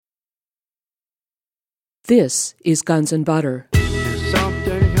This is Guns and Butter. There's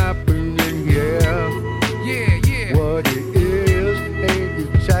something happening here. Yeah. What it is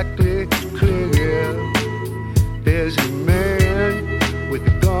ain't exactly clear. There's a man with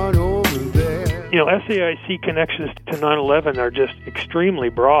a gun over there. SAIC connections to 9/11 are just extremely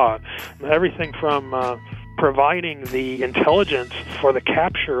broad. Everything from providing the intelligence for the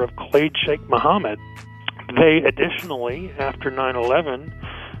capture of Khalid Sheikh Mohammed. They additionally, after 9/11,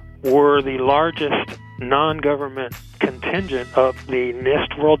 were the largest non-government contingent of the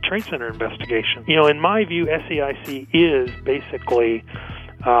NIST World Trade Center investigation. In my view, SAIC is basically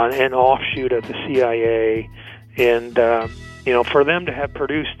an offshoot of the CIA, and for them to have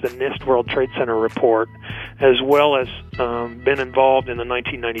produced the NIST World Trade Center report, as well as been involved in the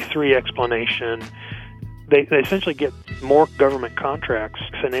 1993 explanation, they essentially get more government contracts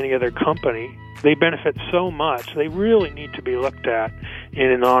than any other company. They benefit so much, they really need to be looked at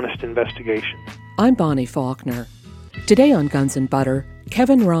in an honest investigation. I'm Bonnie Faulkner. Today on Guns and Butter,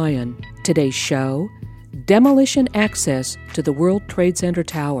 Kevin Ryan. Today's show, Demolition Access to the World Trade Center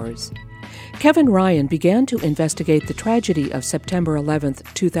Towers. Kevin Ryan began to investigate the tragedy of September 11,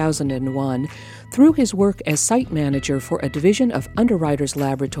 2001, through his work as site manager for a division of Underwriters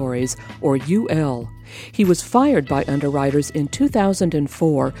Laboratories, or UL. He was fired by Underwriters in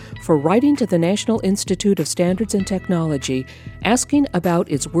 2004 for writing to the National Institute of Standards and Technology asking about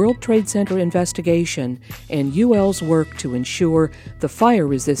its World Trade Center investigation and UL's work to ensure the fire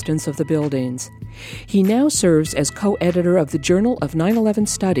resistance of the buildings. He now serves as co-editor of the Journal of 9/11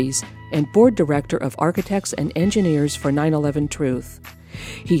 Studies and board director of Architects and Engineers for 9/11 Truth.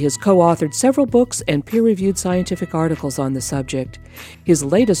 He has co-authored several books and peer-reviewed scientific articles on the subject. His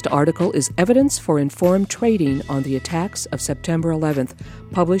latest article is Evidence for Informed Trading on the Attacks of September 11th,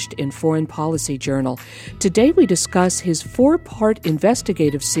 published in Foreign Policy Journal. Today we discuss his four-part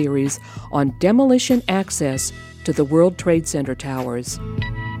investigative series on demolition access to the World Trade Center towers.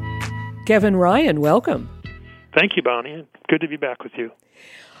 Kevin Ryan, welcome. Thank you, Bonnie. Good to be back with you.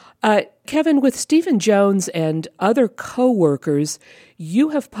 Kevin, with Stephen Jones and other co-workers, you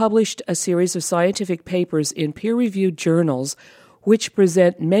have published a series of scientific papers in peer-reviewed journals which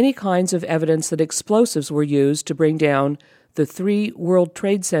present many kinds of evidence that explosives were used to bring down the three World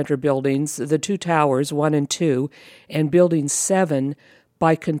Trade Center buildings, the two towers, 1 and 2, and Building 7,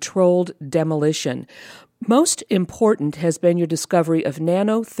 by controlled demolition. Most important has been your discovery of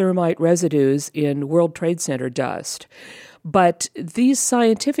nanothermite residues in World Trade Center dust. But these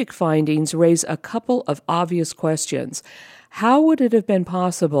scientific findings raise a couple of obvious questions. How would it have been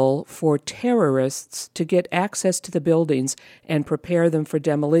possible for terrorists to get access to the buildings and prepare them for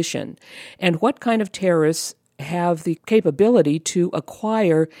demolition? And what kind of terrorists have the capability to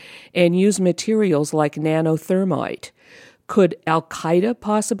acquire and use materials like nanothermite? Could Al-Qaeda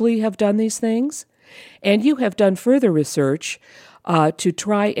possibly have done these things? And you have done further research to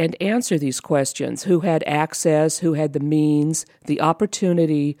try and answer these questions. Who had access, who had the means, the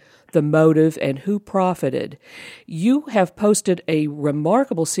opportunity, the motive, and who profited? You have posted a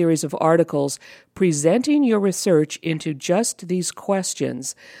remarkable series of articles presenting your research into just these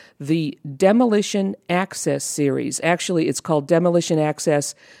questions. The Demolition Access series. Actually, it's called Demolition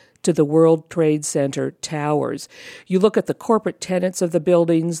Access to the World Trade Center Towers. You look at the corporate tenants of the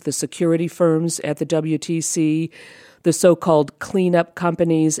buildings, the security firms at the WTC, the so-called cleanup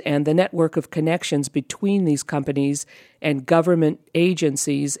companies, and the network of connections between these companies and government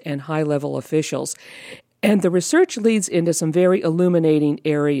agencies and high-level officials. And the research leads into some very illuminating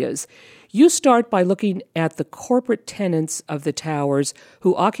areas. You start by looking at the corporate tenants of the towers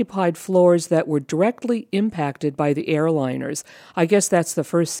who occupied floors that were directly impacted by the airliners. I guess that's the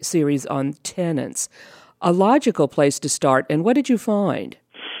first series on tenants. A logical place to start, and what did you find?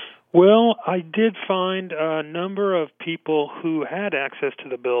 Well, I did find a number of people who had access to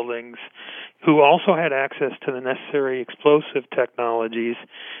the buildings, who also had access to the necessary explosive technologies,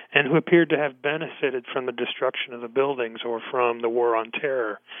 and who appeared to have benefited from the destruction of the buildings or from the war on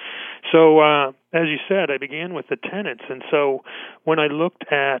terror. So, as you said, I began with the tenants, and so when I looked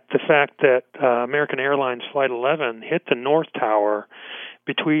at the fact that American Airlines Flight 11 hit the North Tower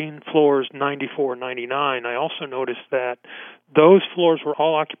between floors 94 and 99, I also noticed that those floors were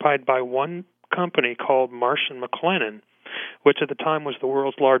all occupied by one company called Marsh & McLennan, which at the time was the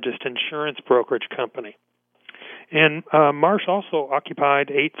world's largest insurance brokerage company. And Marsh also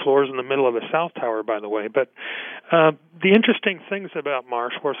occupied 8 floors in the middle of the South Tower, by the way. But the interesting things about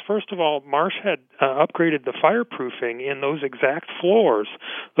Marsh was, first of all, Marsh had upgraded the fireproofing in those exact floors.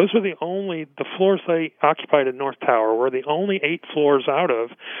 Those were the floors they occupied at North Tower were the only 8 floors out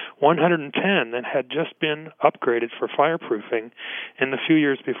of 110 that had just been upgraded for fireproofing in the few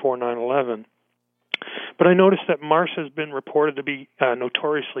years before 9/11. But I noticed that Marsh has been reported to be a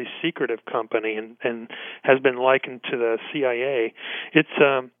notoriously secretive company and has been likened to the CIA. Its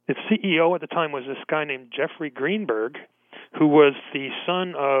CEO at the time was this guy named Jeffrey Greenberg, who was the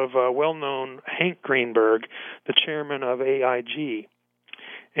son of well-known Hank Greenberg, the chairman of AIG.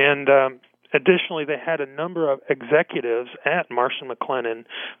 And additionally, they had a number of executives at Marsh & McLennan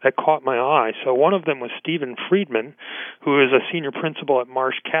that caught my eye. So one of them was Stephen Friedman, who is a senior principal at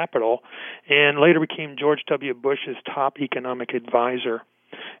Marsh Capital, and later became George W. Bush's top economic advisor.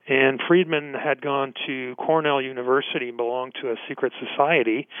 And Friedman had gone to Cornell University, belonged to a secret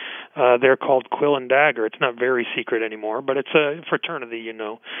society. They're called Quill and Dagger. It's not very secret anymore, but it's a fraternity,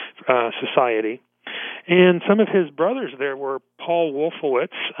 society. And some of his brothers there were Paul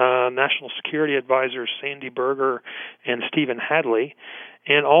Wolfowitz, National Security Advisor Sandy Berger and Stephen Hadley,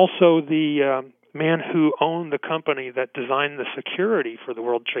 and also the man who owned the company that designed the security for the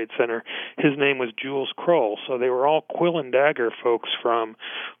World Trade Center. His name was Jules Kroll. So they were all Quill and Dagger folks from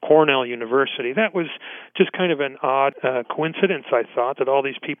Cornell University. That was just kind of an odd coincidence, I thought, that all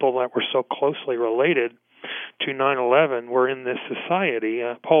these people that were so closely related to 9/11 were in this society.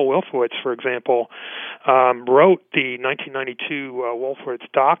 Paul Wolfowitz, for example, wrote the 1992 Wolfowitz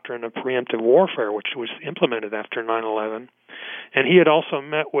Doctrine of Preemptive Warfare, which was implemented after 9/11. And he had also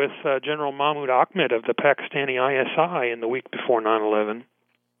met with General Mahmoud Ahmed of the Pakistani ISI in the week before 9/11.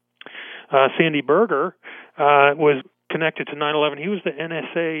 Sandy Berger was connected to 9/11. He was the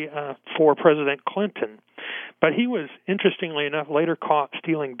NSA for President Clinton. But he was, interestingly enough, later caught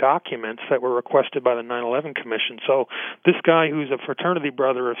stealing documents that were requested by the 9/11 Commission. So this guy who's a fraternity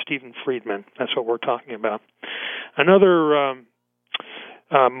brother of Stephen Friedman, that's what we're talking about. Another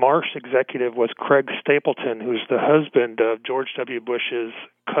Marsh executive was Craig Stapleton, who's the husband of George W. Bush's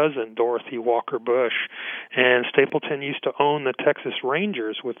cousin, Dorothy Walker Bush. And Stapleton used to own the Texas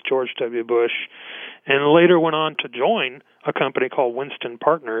Rangers with George W. Bush and later went on to join a company called Winston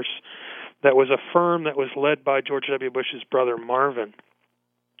Partners that was a firm that was led by George W. Bush's brother, Marvin.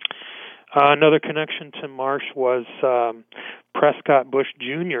 Another connection to Marsh was Prescott Bush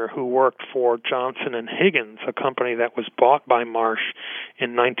Jr., who worked for Johnson & Higgins, a company that was bought by Marsh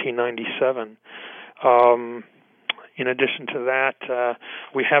in 1997. In addition to that,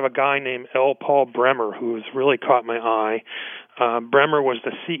 we have a guy named L. Paul Bremer, who has really caught my eye. Bremer was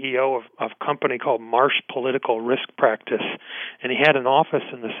the CEO of a company called Marsh Political Risk Practice, and he had an office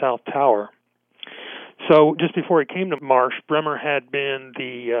in the South Tower. So just before he came to Marsh, Bremer had been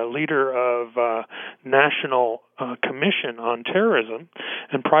the leader of National Commission on Terrorism,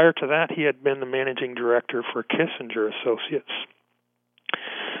 and prior to that, he had been the managing director for Kissinger Associates.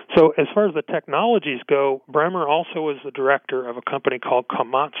 So as far as the technologies go, Bremer also was the director of a company called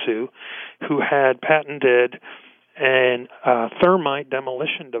Komatsu, who had patented a thermite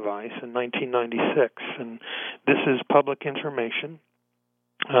demolition device in 1996, and this is public information.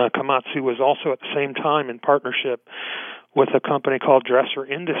 Komatsu was also at the same time in partnership with a company called Dresser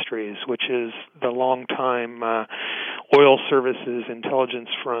Industries, which is the longtime oil services intelligence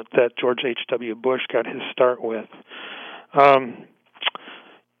front that George H.W. Bush got his start with.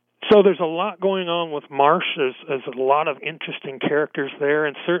 So there's a lot going on with Marsh. There's a lot of interesting characters there,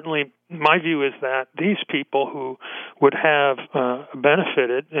 and certainly my view is that these people who would have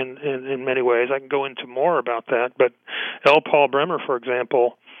benefited in many ways, I can go into more about that, but L. Paul Bremer, for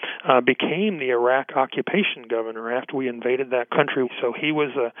example, became the Iraq occupation governor after we invaded that country. So he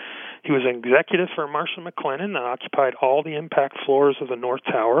was an executive for Marsh & McLennan that occupied all the impact floors of the North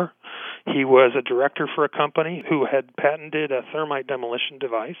Tower. He was a director for a company who had patented a thermite demolition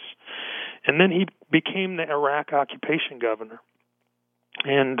device. And then he became the Iraq occupation governor.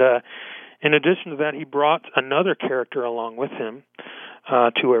 And in addition to that, he brought another character along with him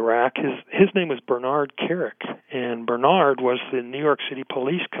to Iraq. His name was Bernard Carrick, and Bernard was the New York City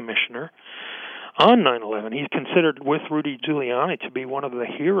Police Commissioner on 9/11. He's considered, with Rudy Giuliani, to be one of the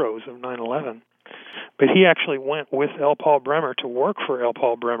heroes of 9/11. But he actually went with L. Paul Bremer to work for L.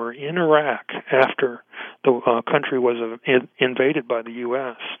 Paul Bremer in Iraq after the country was invaded by the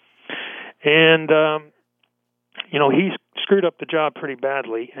U.S. And, he screwed up the job pretty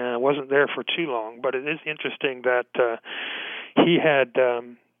badly and wasn't there for too long. But it is interesting that he had,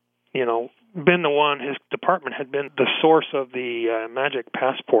 been the one, his department had been the source of the magic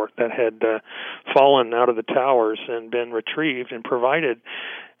passport that had fallen out of the towers and been retrieved and provided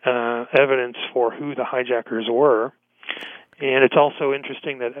evidence for who the hijackers were. And it's also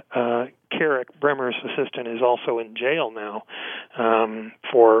interesting that Carrick, Bremer's assistant, is also in jail now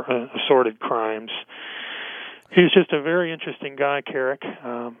for assorted crimes. He was just a very interesting guy, Carrick.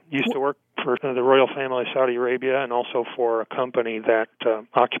 Used to work for the royal family of Saudi Arabia and also for a company that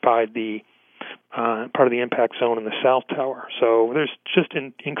occupied the part of the impact zone in the South Tower. So there's just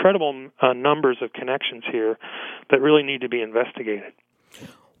incredible numbers of connections here that really need to be investigated.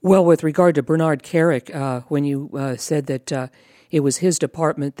 Well, with regard to Bernard Kerik, when you said that it was his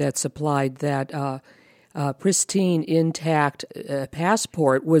department that supplied that pristine, intact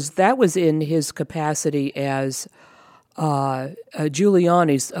passport, was in his capacity as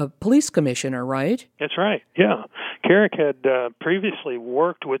Giuliani's police commissioner, right? That's right, yeah. Kerik had previously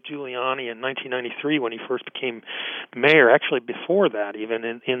worked with Giuliani in 1993 when he first became mayor. Actually, before that, even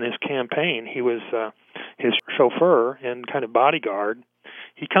in his campaign, he was his chauffeur and kind of bodyguard.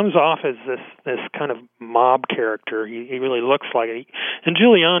 He comes off as this kind of mob character. He really looks like it. And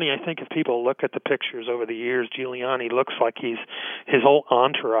Giuliani, I think if people look at the pictures over the years, Giuliani looks like his whole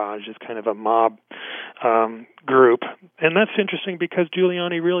entourage is kind of a mob group. And that's interesting because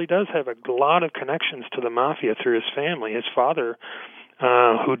Giuliani really does have a lot of connections to the mafia through his family. His father,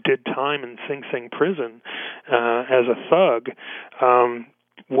 who did time in Sing Sing prison as a thug,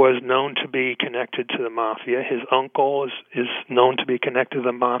 was known to be connected to the mafia. His uncle is known to be connected to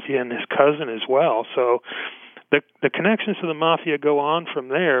the mafia, and his cousin as well. So the connections to the mafia go on from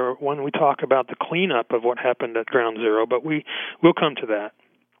there when we talk about the cleanup of what happened at Ground Zero, but we'll come to that.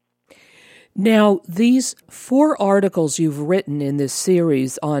 Now, these 4 articles you've written in this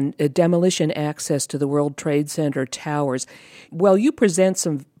series on demolition access to the World Trade Center towers, well, you present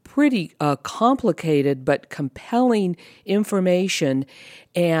some pretty complicated but compelling information,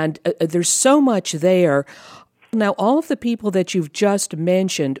 and there's so much there. Now, all of the people that you've just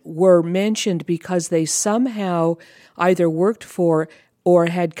mentioned were mentioned because they somehow either worked for or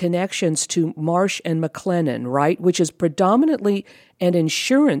had connections to Marsh & McLennan, right, which is predominantly an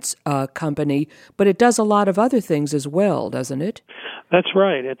insurance company, but it does a lot of other things as well, doesn't it? That's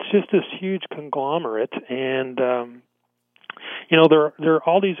right. It's just this huge conglomerate, and there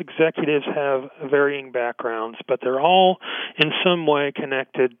all these executives have varying backgrounds, but they're all in some way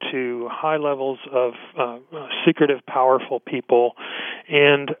connected to high levels of secretive, powerful people,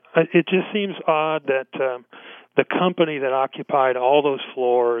 and it just seems odd that the company that occupied all those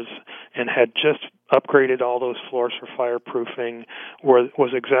floors and had just upgraded all those floors for fireproofing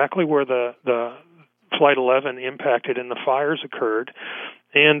was exactly where the Flight 11 impacted and the fires occurred.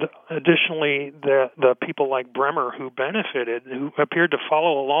 And additionally, the people like Bremer who benefited, who appeared to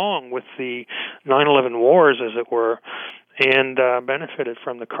follow along with the 9/11 wars, as it were, and benefited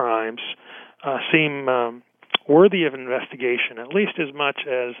from the crimes, seem worthy of investigation, at least as much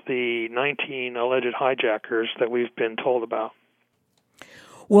as the 19 alleged hijackers that we've been told about.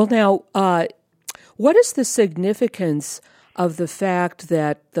 Well, now, what is the significance of the fact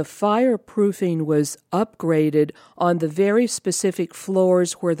that the fireproofing was upgraded on the very specific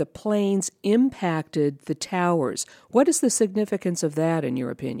floors where the planes impacted the towers? What is the significance of that, in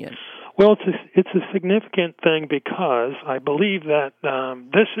your opinion? Well, it's a significant thing because I believe that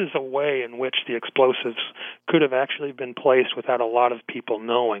this is a way in which the explosives could have actually been placed without a lot of people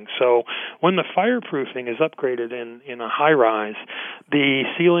knowing. So when the fireproofing is upgraded in a high-rise, the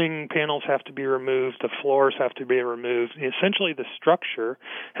ceiling panels have to be removed, the floors have to be removed. Essentially, the structure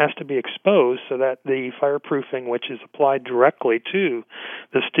has to be exposed so that the fireproofing, which is applied directly to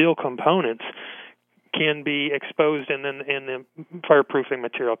the steel components, can be exposed and then the fireproofing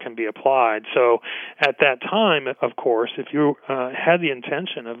material can be applied. So at that time, of course, if you had the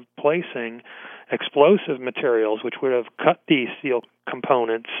intention of placing explosive materials which would have cut these steel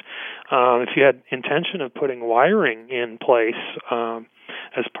components, if you had intention of putting wiring in place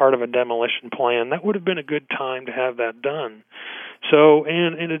as part of a demolition plan, that would have been a good time to have that done. So,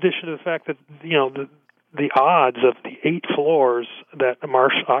 and in addition to the fact that, the odds of the 8 floors that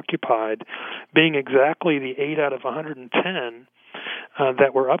Marsh occupied being exactly the 8 out of 110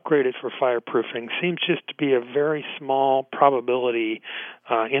 that were upgraded for fireproofing seems just to be a very small probability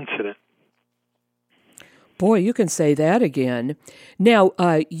incident. Boy, you can say that again. Now,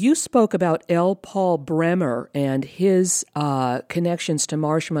 you spoke about L. Paul Bremer and his connections to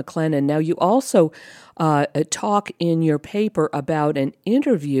Marsh McLennan. Now, you also talk in your paper about an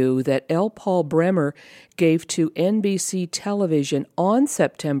interview that L. Paul Bremer gave to NBC television on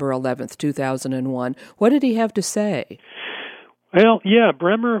September 11th, 2001. What did he have to say? Well, yeah,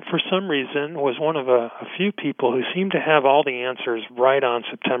 Bremer, for some reason, was one of a few people who seemed to have all the answers right on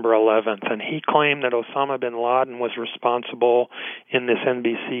September 11th, and he claimed that Osama bin Laden was responsible in this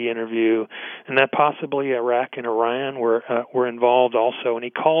NBC interview, and that possibly Iraq and Iran were involved also, and he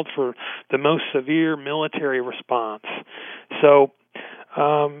called for the most severe military response. So,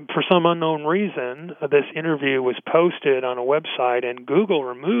 for some unknown reason, this interview was posted on a website, and Google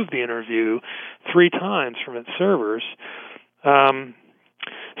removed the interview 3 times from its servers.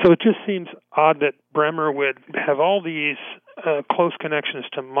 So it just seems odd that Bremer would have all these close connections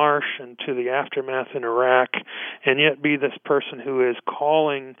to Marsh and to the aftermath in Iraq, and yet be this person who is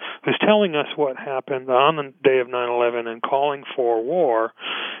who's telling us what happened on the day of 9/11 and calling for war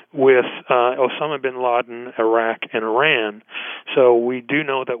with Osama bin Laden, Iraq, and Iran. So we do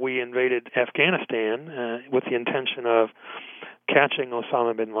know that we invaded Afghanistan with the intention of catching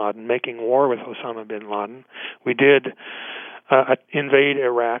Osama bin Laden, making war with Osama bin Laden. We did invade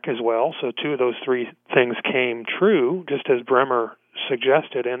Iraq as well, so two of those three things came true, just as Bremer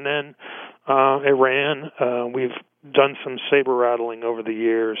suggested. And then Iran, we've done some saber-rattling over the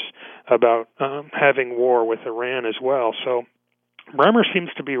years about having war with Iran as well. So Bremer seems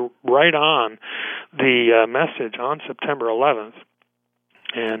to be right on the message on September 11th.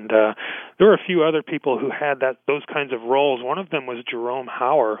 And there were a few other people who had those kinds of roles. One of them was Jerome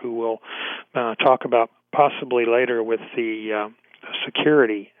Hauer, who we'll talk about possibly later with the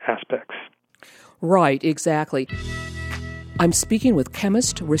security aspects. Right, exactly. I'm speaking with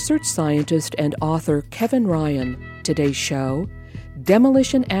chemist, research scientist, and author Kevin Ryan. Today's show,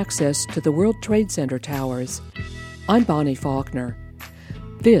 Demolition Access to the World Trade Center Towers. I'm Bonnie Faulkner.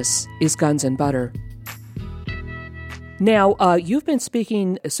 This is Guns and Butter. Now, you've been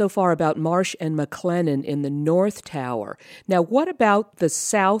speaking so far about Marsh and McLennan in the North Tower. Now, what about the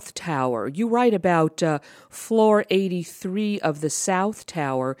South Tower? You write about floor 83 of the South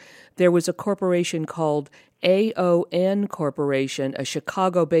Tower. There was a corporation called AON Corporation, a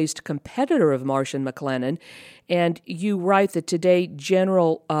Chicago-based competitor of Marsh and McLennan, and you write that today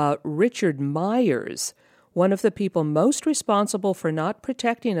General Richard Myers, one of the people most responsible for not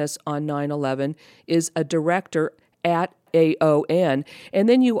protecting us on 9/11, is a director at AON. And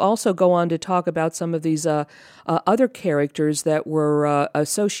then you also go on to talk about some of these other characters that were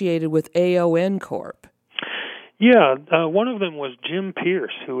associated with AON Corp. Yeah, one of them was Jim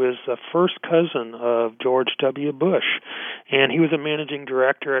Pierce, who is the first cousin of George W. Bush, and he was a managing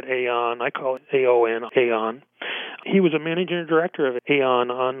director at AON. I call it AON. He was a managing director of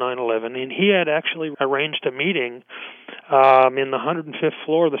AON on 9/11, and he had actually arranged a meeting in the 105th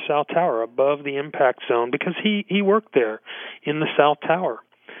floor of the South Tower, above the impact zone, because he worked there in the South Tower.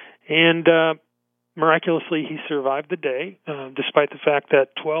 And miraculously, he survived the day, despite the fact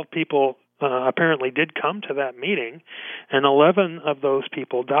that 12 people apparently did come to that meeting, and 11 of those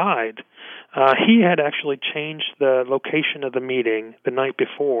people died. He had actually changed the location of the meeting the night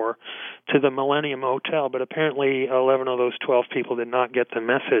before to the Millennium Hotel, but apparently 11 of those 12 people did not get the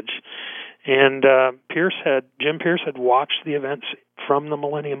message. And Jim Pierce had watched the events from the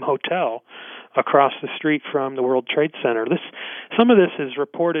Millennium Hotel across the street from the World Trade Center. Some of this is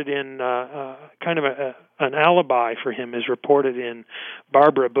reported in kind of an alibi for him is reported in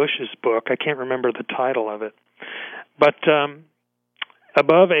Barbara Bush's book. I can't remember the title of it. But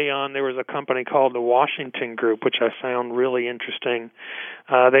above AON, there was a company called the Washington Group, which I found really interesting.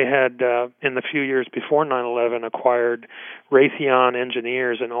 They had, in the few years before 9/11, acquired Raytheon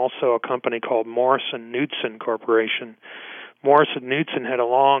Engineers and also a company called Morrison Knudsen Corporation. Morrison Knudsen had a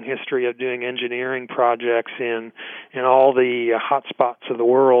long history of doing engineering projects in all the hot spots of the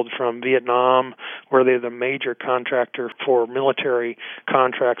world, from Vietnam, where they're the major contractor for military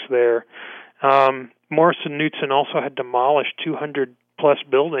contracts there. Morrison Knudsen also had demolished 200-plus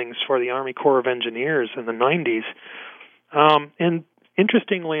buildings for the Army Corps of Engineers in the 90s. And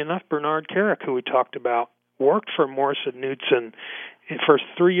interestingly enough, Bernard Carrick, who we talked about, worked for Morrison Knudsen for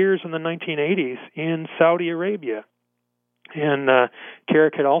 3 years in the 1980s in Saudi Arabia. And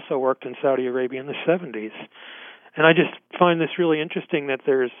Carrick had also worked in Saudi Arabia in the 70s. And I just find this really interesting that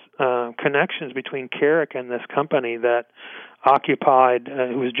there's connections between Carrick and this company that occupied,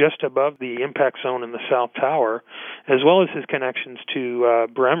 who was just above the impact zone in the South Tower, as well as his connections to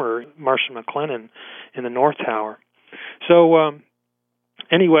Bremer, Marsh and McLennan in the North Tower. So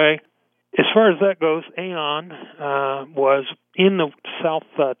anyway, as far as that goes, AON was in the South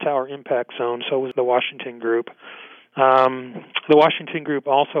Tower impact zone, so was the Washington Group. The Washington Group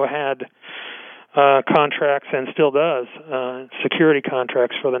also had contracts, and still does, security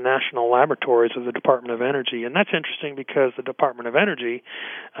contracts for the national laboratories of the Department of Energy. And that's interesting because the Department of Energy,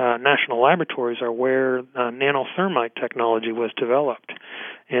 national laboratories, are where nanothermite technology was developed.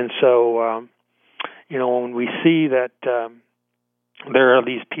 And so, when we see that there are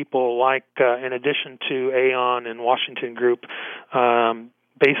these people like, in addition to AON and Washington Group,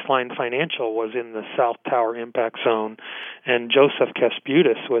 Baseline Financial was in the South Tower impact zone, and Joseph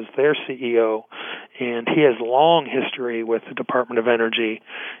Kasputis was their CEO, and he has long history with the Department of Energy.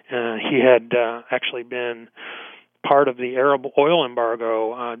 He had actually been part of the Arab oil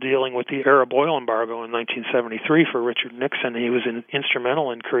embargo, dealing with the Arab oil embargo in 1973 for Richard Nixon. He was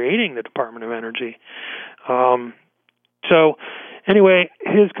instrumental in creating the Department of Energy. So anyway,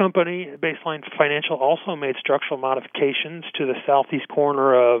 his company, Baseline Financial, also made structural modifications to the southeast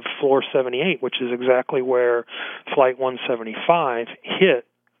corner of Floor 78, which is exactly where Flight 175 hit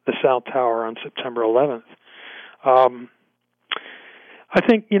the South Tower on September 11th. I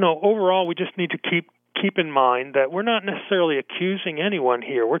think, overall we just need to keep in mind that we're not necessarily accusing anyone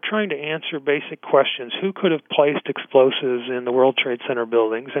here. We're trying to answer basic questions. Who could have placed explosives in the World Trade Center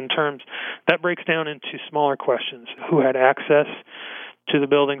buildings? In terms, that breaks down into smaller questions. Who had access to the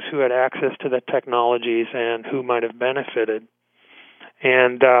buildings, who had access to the technologies, and who might have benefited?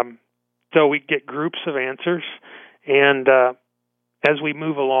 And so we get groups of answers, and as we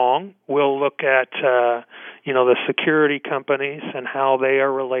move along, we'll look at the security companies and how they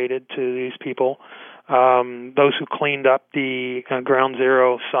are related to these people. Those who cleaned up the Ground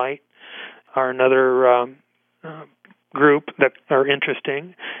Zero site are another group that are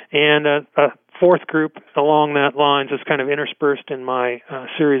interesting. And a fourth group along that lines is kind of interspersed in my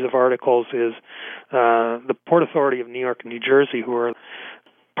series of articles is the Port Authority of New York and New Jersey, who are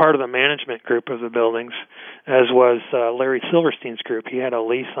part of the management group of the buildings, as was Larry Silverstein's group. He had a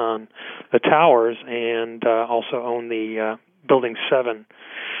lease on the towers and also owned the Building 7.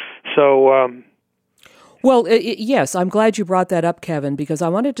 So... Well, yes, I'm glad you brought that up, Kevin, because I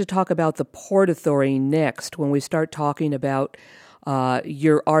wanted to talk about the Port Authority next when we start talking about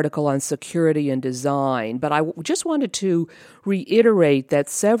your article on security and design. But I just wanted to reiterate that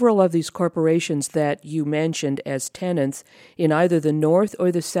several of these corporations that you mentioned as tenants in either the North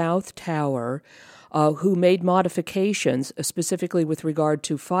or the South Tower who made modifications, specifically with regard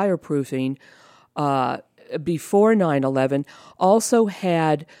to fireproofing before 9/11, also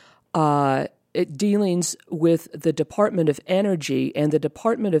had dealings with the Department of Energy, and the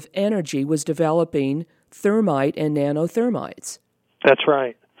Department of Energy was developing thermite and nanothermites. That's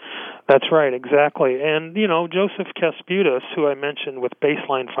right. That's right, exactly. And, Joseph Kasputis, who I mentioned with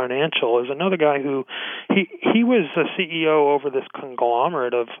Baseline Financial, is another guy who, he was a CEO over this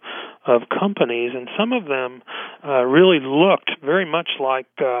conglomerate of companies, and some of them really looked very much like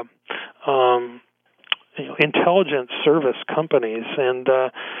intelligence service companies. And,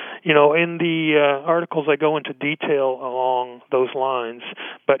 in the articles I go into detail along those lines,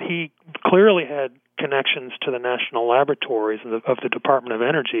 but he clearly had connections to the national laboratories of the Department of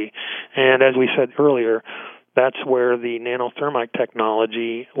Energy. And as we said earlier, that's where the nanothermite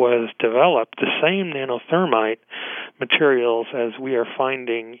technology was developed, the same nanothermite materials as we are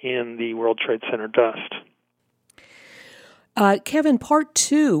finding in the World Trade Center dust. Kevin, part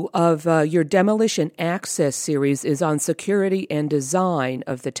 2 of your Demolition Access series is on security and design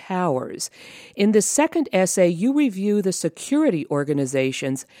of the towers. In the second essay, you review the security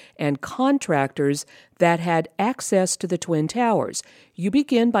organizations and contractors that had access to the Twin Towers. You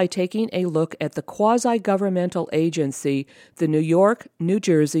begin by taking a look at the quasi-governmental agency, the New York, New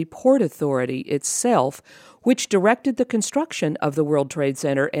Jersey Port Authority itself, which directed the construction of the World Trade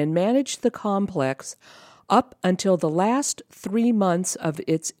Center and managed the complex up until the last 3 months of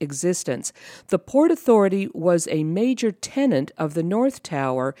its existence. The Port Authority was a major tenant of the North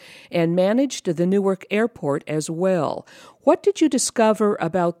Tower and managed the Newark Airport as well. What did you discover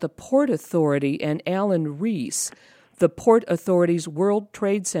about the Port Authority and Alan Reese, the Port Authority's World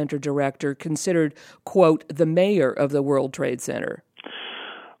Trade Center director, considered, quote, the mayor of the World Trade Center?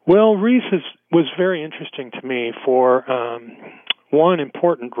 Well, Reese was very interesting to me for one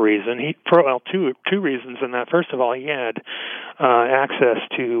important reason. Two reasons in that. First of all, he had access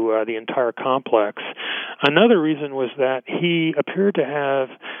to the entire complex. Another reason was that he appeared to have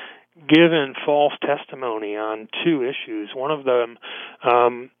given false testimony on 2 issues. One of them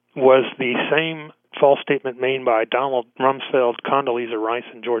was the same false statement made by Donald Rumsfeld, Condoleezza Rice,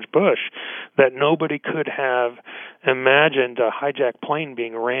 and George Bush that nobody could have imagined a hijacked plane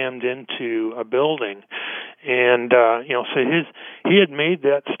being rammed into a building. And, so he had made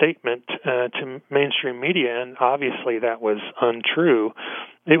that statement to mainstream media, and obviously that was untrue.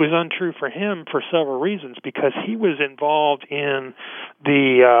 It was untrue for him for several reasons, because he was involved in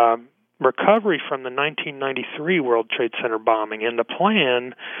the recovery from the 1993 World Trade Center bombing and the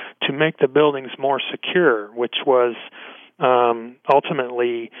plan to make the buildings more secure, which was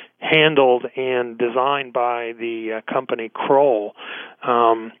ultimately handled and designed by the company Kroll.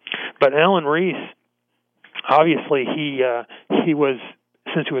 But Alan Reese, obviously, he was,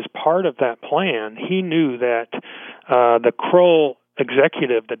 since he was part of that plan, he knew that the Kroll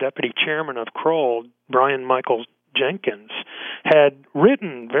executive, the deputy chairman of Kroll, Brian Michael Jenkins, had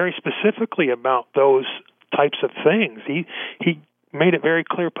written very specifically about those types of things. He made it very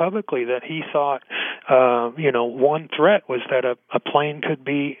clear publicly that he thought, one threat was that a plane could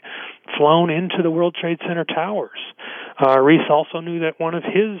be flown into the World Trade Center towers. Reese also knew that one of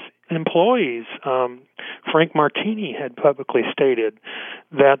his employees, Frank Martini, had publicly stated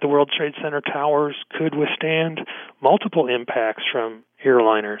that the World Trade Center towers could withstand multiple impacts from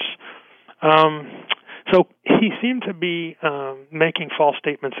airliners. So he seemed to be making false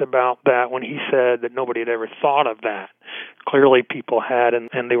statements about that when he said that nobody had ever thought of that. Clearly people had,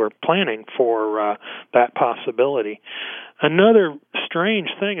 and they were planning for that possibility. Another strange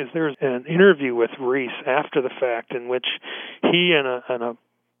thing is there's an interview with Reese after the fact in which he and a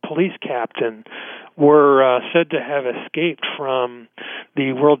police captain were said to have escaped from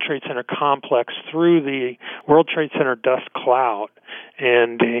the World Trade Center complex through the World Trade Center dust cloud.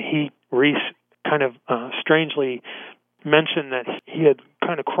 And Reese kind of strangely mentioned that he had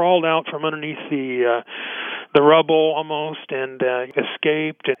kind of crawled out from underneath the rubble almost and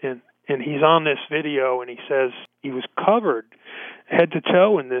escaped. And he's on this video, and he says he was covered head to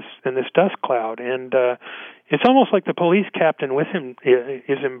toe in this dust cloud. And it's almost like the police captain with him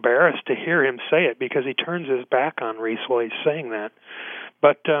is embarrassed to hear him say it because he turns his back on Reese while he's saying that.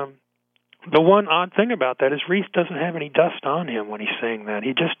 But the one odd thing about that is Reese doesn't have any dust on him when he's saying that.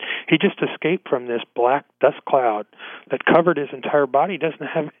 He just escaped from this black dust cloud that covered his entire body. He doesn't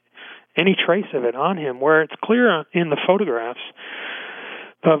have any trace of it on him, where it's clear in the photographs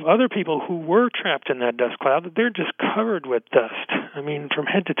of other people who were trapped in that dust cloud that they're just covered with dust. I mean, from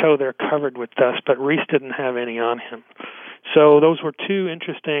head to toe, they're covered with dust, but Reese didn't have any on him. So those were two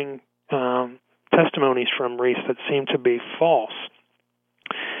interesting testimonies from Reese that seemed to be false.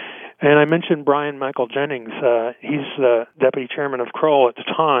 And I mentioned Brian Michael Jennings. He's the deputy chairman of Kroll at the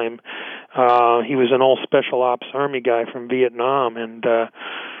time. He was an old special ops Army guy from Vietnam. And as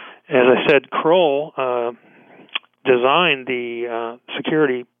I said, Kroll designed the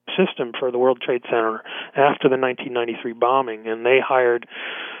security system for the World Trade Center after the 1993 bombing. And they hired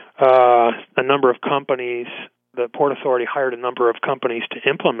a number of companies. The Port Authority hired a number of companies to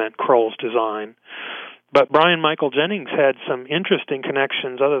implement Kroll's design. But Brian Michael Jennings had some interesting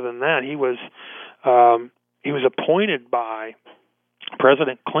connections. Other than that, he was appointed by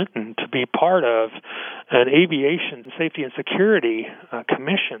President Clinton to be part of an aviation safety and security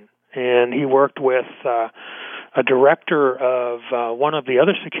commission, and he worked with a director of one of the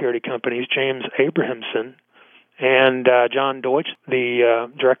other security companies, James Abrahamson, and John Deutsch,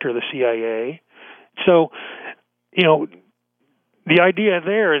 the director of the CIA. So, the idea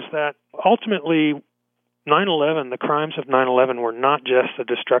there is that ultimately 9/11, the crimes of 9/11 were not just the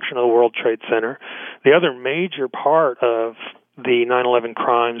destruction of the World Trade Center. The other major part of the 9/11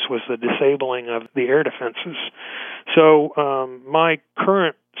 crimes was the disabling of the air defenses. So my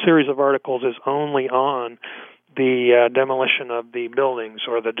current series of articles is only on the demolition of the buildings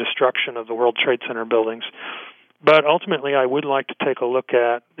or the destruction of the World Trade Center buildings. But ultimately, I would like to take a look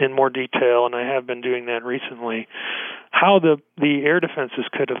at, in more detail, and I have been doing that recently, how the air defenses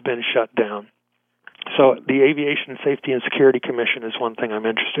could have been shut down. So the Aviation Safety and Security Commission is one thing I'm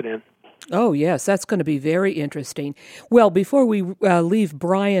interested in. Oh, yes, that's going to be very interesting. Well, before we leave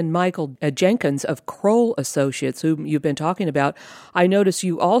Brian Michael Jenkins of Kroll Associates, whom you've been talking about, I notice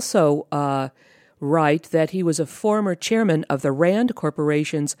you also write that he was a former chairman of the RAND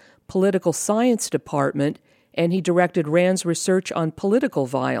Corporation's Political Science Department, and he directed RAND's research on political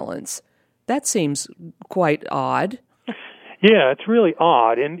violence. That seems quite odd. Yeah, it's really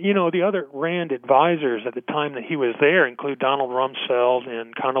odd. And, the other RAND advisors at the time that he was there include Donald Rumsfeld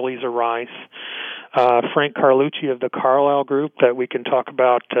and Condoleezza Rice, Frank Carlucci of the Carlyle Group that we can talk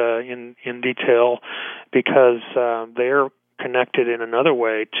about in detail because they're connected in another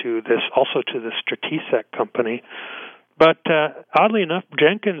way to this, also to the Stratisec company. But oddly enough,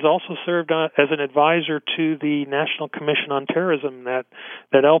 Jenkins also served as an advisor to the National Commission on Terrorism that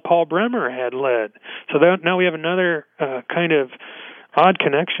L. Paul Bremer had led. So now we have another kind of odd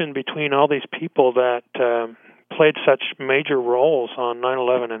connection between all these people that played such major roles on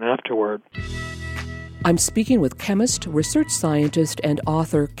 9/11 and afterward. I'm speaking with chemist, research scientist, and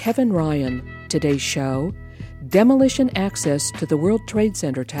author Kevin Ryan. Today's show, Demolition Access to the World Trade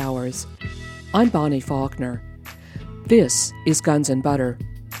Center Towers. I'm Bonnie Faulkner. This is Guns and Butter.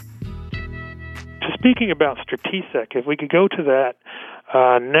 Speaking about Stratisec, if we could go to that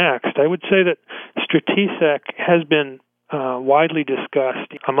next, I would say that Stratisec has been widely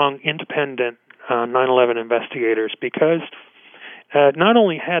discussed among independent 9/11 investigators because not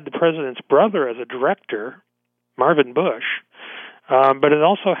only had the president's brother as a director, Marvin Bush, but it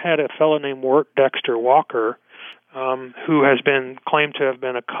also had a fellow named Wirt Dexter Walker who has been claimed to have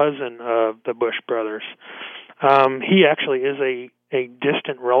been a cousin of the Bush brothers. He actually is a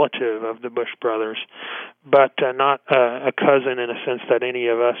distant relative of the Bush brothers, but not a cousin in a sense that any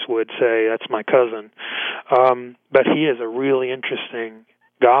of us would say, that's my cousin. But he is a really interesting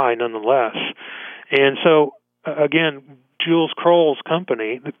guy nonetheless. And so, again, Jules Kroll's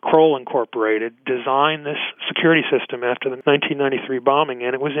company, the Kroll Incorporated, designed this security system after the 1993 bombing,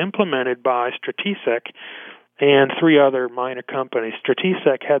 and it was implemented by Stratesec and 3 other minor companies.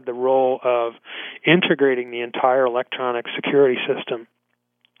 Stratesec had the role of integrating the entire electronic security system.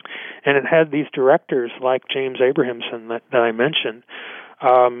 And it had these directors like James Abrahamson that I mentioned.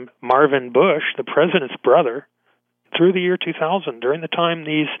 Marvin Bush, the president's brother, through the year 2000, during the time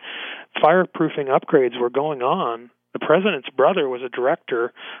these fireproofing upgrades were going on, the president's brother was a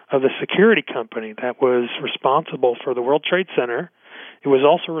director of the security company that was responsible for the World Trade Center. It was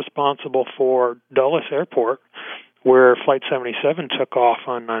also responsible for Dulles Airport, where Flight 77 took off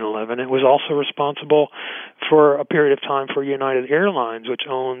on 9/11. It was also responsible for a period of time for United Airlines, which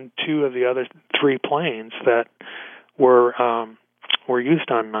owned 2 of the other 3 planes that were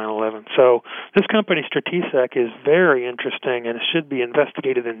used on 9/11. So this company, Stratesec, is very interesting and it should be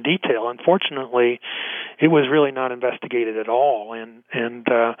investigated in detail. Unfortunately, it was really not investigated at all. And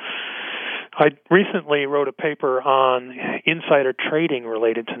I recently wrote a paper on insider trading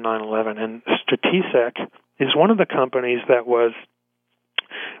related to 9/11, and Stratesec is one of the companies that was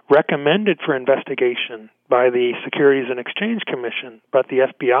recommended for investigation by the Securities and Exchange Commission, but the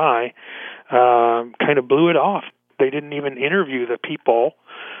FBI kind of blew it off. They didn't even interview the people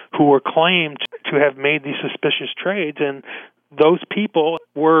who were claimed to have made these suspicious trades, and those people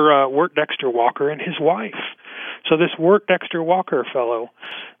were Wirt Dexter Walker and his wife. So this Wirt Dexter Walker fellow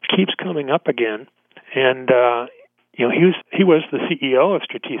keeps coming up again, and he was the CEO of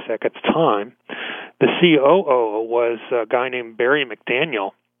Stratesec at the time. The COO was a guy named Barry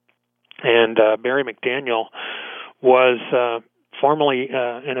McDaniel, and Barry McDaniel was formerly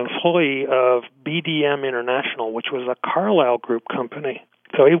an employee of BDM International, which was a Carlyle Group company.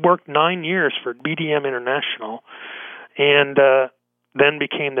 So he worked 9 years for BDM International, and then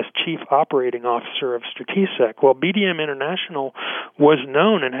became this chief operating officer of Stratesec. Well, BDM International was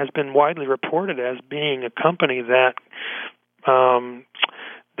known and has been widely reported as being a company that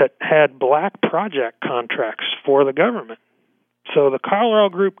had black project contracts for the government. So the Carlyle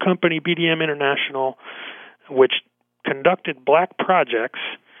Group company, BDM International, which conducted black projects,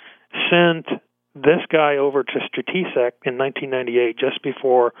 sent this guy over to Stratesec in 1998, just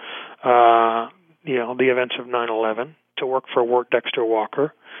before the events of 9/11, to work for Wirt Dexter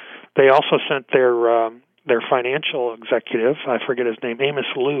Walker. They also sent their financial executive, I forget his name,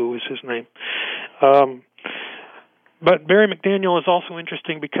 Amos Liu is his name. But Barry McDaniel is also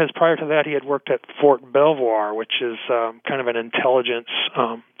interesting because prior to that he had worked at Fort Belvoir, which is kind of an intelligence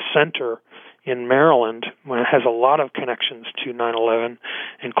center in Maryland. It has a lot of connections to 9/11,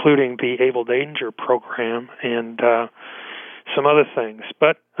 including the Able Danger program and some other things.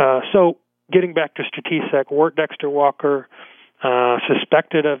 But so getting back to Stratesec, Wirt Dexter Walker,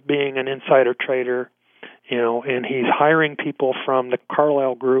 suspected of being an insider trader, and he's hiring people from the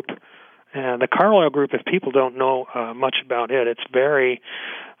Carlyle Group. And the Carlyle Group, if people don't know much about it, it's very,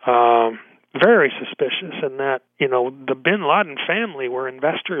 very suspicious in that, the bin Laden family were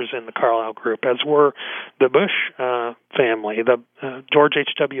investors in the Carlyle Group, as were the Bush family. George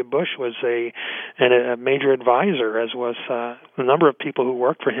H.W. Bush was a major advisor, as was a number of people who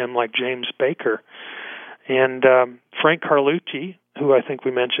worked for him, like James Baker. And Frank Carlucci, who I think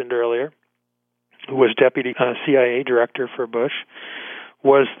we mentioned earlier, who was deputy CIA director for Bush,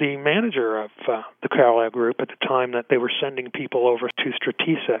 was the manager of the Carlyle Group at the time that they were sending people over to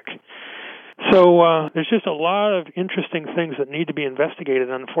Stratesec. So there's just a lot of interesting things that need to be investigated.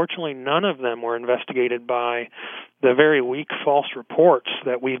 Unfortunately, none of them were investigated by the very weak false reports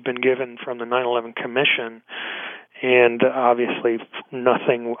that we've been given from the 9/11 Commission, and obviously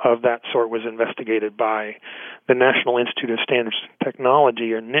nothing of that sort was investigated by the National Institute of Standards and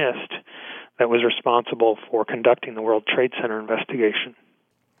Technology, or NIST, that was responsible for conducting the World Trade Center investigation.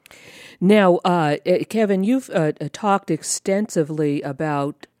 Now, Kevin, you've talked extensively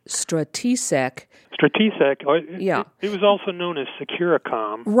about Stratesec. Yeah. It was also known as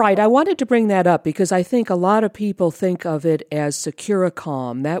Securicom. Right. I wanted to bring that up because I think a lot of people think of it as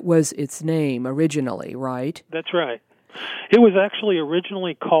Securicom. That was its name originally, right? That's right. It was actually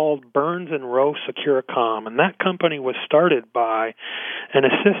originally called Burns & Rowe Securicom, and that company was started by an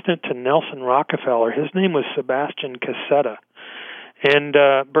assistant to Nelson Rockefeller. His name was Sebastian Cassetta. And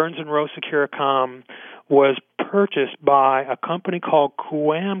Burns & Rowe Securicom was purchased by a company called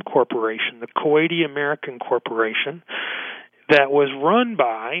QAM Corporation, the Kuwaiti American Corporation, that was run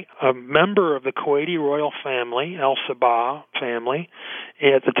by a member of the Kuwaiti royal family, Al Sabah family.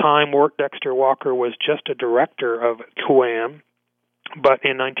 At the time, Dexter Walker was just a director of QAM. But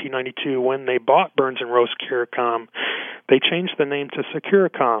in 1992, when they bought Burns & Rose Securicom, they changed the name to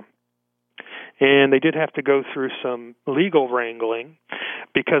Securicom. And they did have to go through some legal wrangling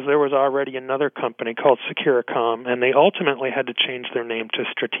because there was already another company called Securicom, and they ultimately had to change their name to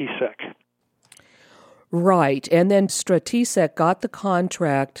Stratesec. Right, and then Stratesec got the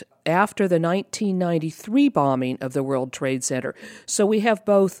contract after the 1993 bombing of the World Trade Center. So we have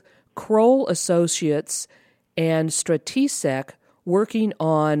both Kroll Associates and Stratesec working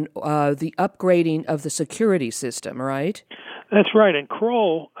on the upgrading of the security system, right? That's right, and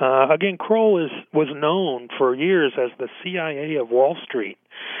Kroll was known for years as the CIA of Wall Street.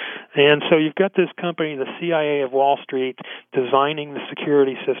 And so you've got this company, the CIA of Wall Street, designing the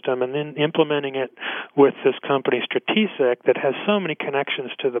security system and then implementing it with this company, Stratesec, that has so many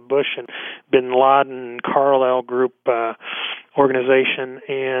connections to the Bush and Bin Laden, Carlyle Group organization,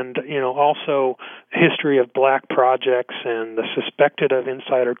 and also history of black projects and the suspected of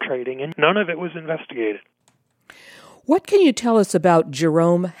insider trading, and none of it was investigated. What can you tell us about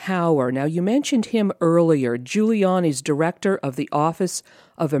Jerome Hauer? Now, you mentioned him earlier, Giuliani's director of the Office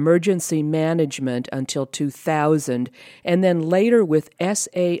of Emergency Management until 2000, and then later with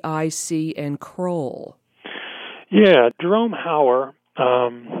SAIC and Kroll. Yeah, Jerome Hauer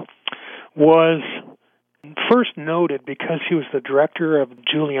was first noted because he was the director of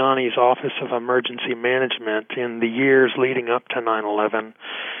Giuliani's Office of Emergency Management in the years leading up to 9/11,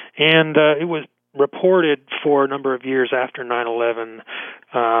 and it was reported for a number of years after 9/11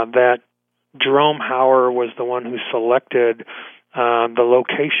 that Jerome Hauer was the one who selected the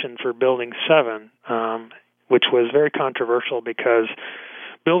location for Building 7, which was very controversial because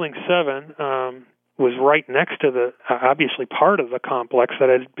Building 7 was right next to the, obviously part of the complex that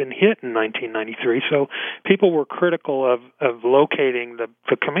had been hit in 1993, so people were critical of locating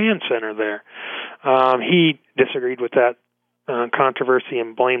the command center there. He disagreed with that controversy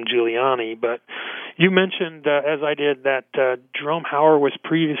and blamed Giuliani, but you mentioned, as I did, that Jerome Hauer was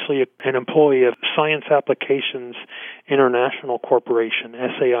previously an employee of Science Applications International Corporation,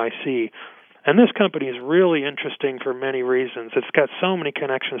 SAIC, and this company is really interesting for many reasons. It's got so many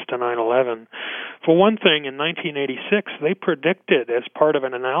connections to 9/11. For one thing, in 1986, they predicted, as part of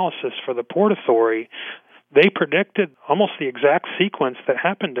an analysis for the Port Authority, they predicted almost the exact sequence that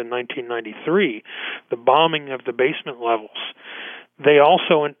happened in 1993, the bombing of the basement levels. They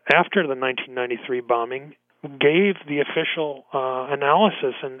also, after the 1993 bombing, gave the official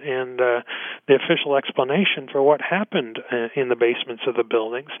analysis and the official explanation for what happened in the basements of the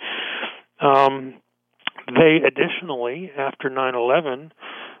buildings. They additionally, after 9/11,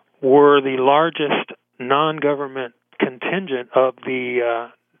 were the largest non-government contingent of the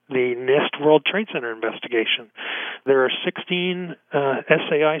NIST World Trade Center investigation. There are 16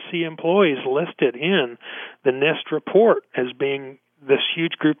 SAIC employees listed in the NIST report as being this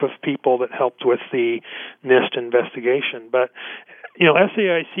huge group of people that helped with the NIST investigation. But,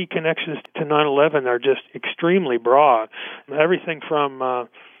 SAIC connections to 9/11 are just extremely broad. Everything from,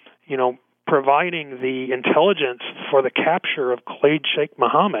 providing the intelligence for the capture of Khalid Sheikh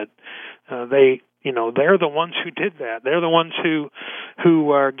Mohammed. They're the ones who did that. They're the ones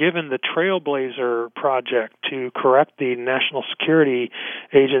who are given the Trailblazer project to correct the National Security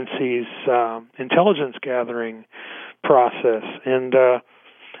Agency's intelligence gathering process. And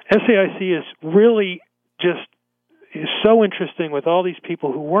SAIC is really is so interesting with all these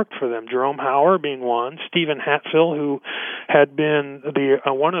people who worked for them. Jerome Hauer being one, Stephen Hatfill, who had been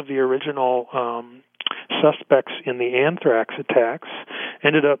one of the original suspects in the anthrax attacks,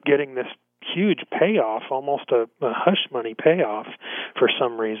 ended up getting this huge payoff, almost a hush money payoff for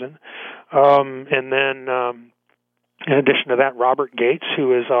some reason. And then, in addition to that, Robert Gates,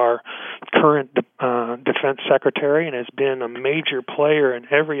 who is our current defense secretary and has been a major player in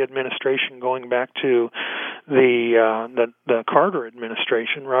every administration going back to the Carter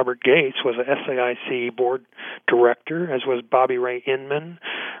administration. Robert Gates was a SAIC board director, as was Bobby Ray Inman.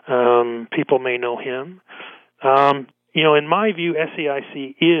 People may know him. In my view,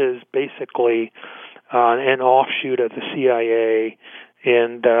 SAIC is basically an offshoot of the CIA,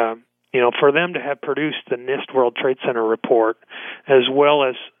 and for them to have produced the NIST World Trade Center report, as well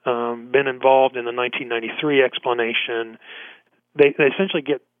as been involved in the 1993 explanation, they essentially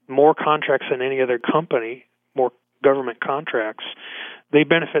get more contracts than any other company, more government contracts they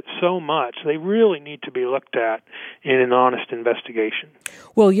benefit so much. They really need to be looked at in an honest investigation.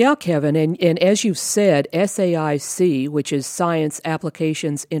 Well, yeah, Kevin, and as you've said, SAIC, which is Science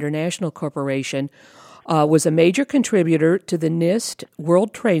Applications International Corporation, was a major contributor to the NIST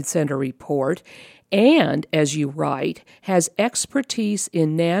World Trade Center report, and, as you write, has expertise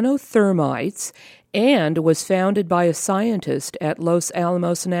in nanothermites and was founded by a scientist at Los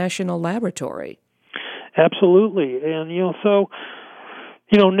Alamos National Laboratory. Absolutely. And,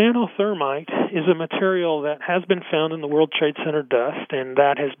 nanothermite is a material that has been found in the World Trade Center dust, and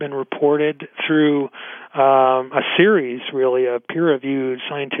that has been reported through a series, really, of peer-reviewed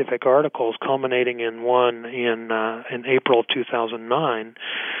scientific articles, culminating in one in April 2009.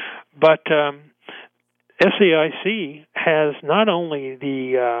 But SAIC has not only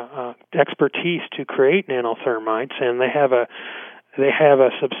the expertise to create nanothermites, and they have a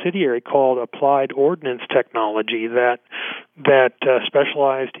subsidiary called Applied Ordnance Technology that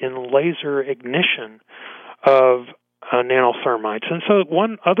specialized in laser ignition of nanothermites. And so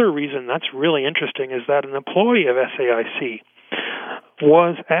one other reason that's really interesting is that an employee of SAIC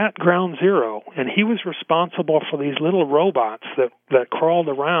was at Ground Zero, and he was responsible for these little robots that crawled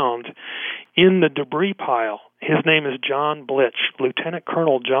around in the debris pile. His name is John Blitch, Lieutenant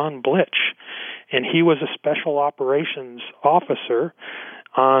Colonel John Blitch, and he was a special operations officer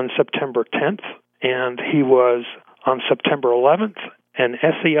on September 10th, and he was on September 11th an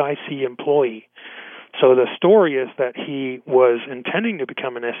SAIC employee. So the story is that he was intending to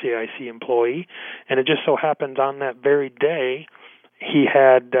become an SAIC employee, and it just so happened on that very day he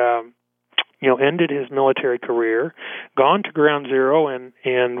had ended his military career, gone to Ground Zero,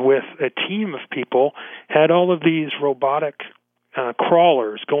 and with a team of people had all of these robotic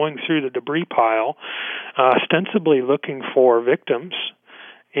crawlers going through the debris pile, ostensibly looking for victims.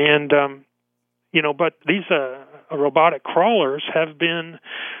 And, but these robotic crawlers have been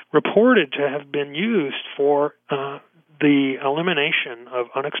reported to have been used for the elimination of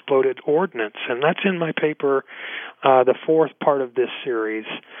unexploded ordnance. And that's in my paper, the fourth part of this series.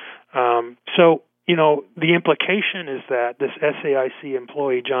 The implication is that this SAIC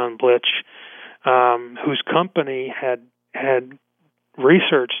employee, John Blitch, whose company had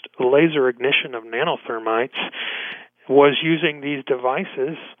researched laser ignition of nanothermites, was using these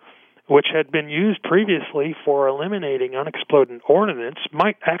devices, which had been used previously for eliminating unexploded ordnance,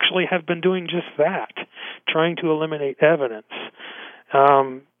 might actually have been doing just that, trying to eliminate evidence.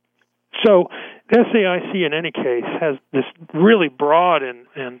 So SAIC, in any case, has this really broad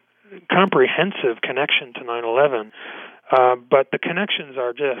and comprehensive connection to 9/11, but the connections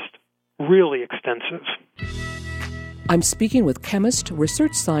are just really extensive. I'm speaking with chemist,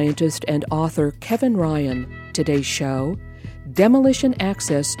 research scientist, and author Kevin Ryan. Today's show, Demolition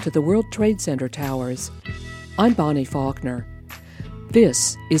Access to the World Trade Center Towers. I'm Bonnie Faulkner.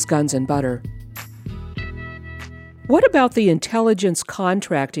 This is Guns and Butter. What about the intelligence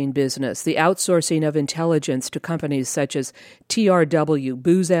contracting business, the outsourcing of intelligence to companies such as TRW,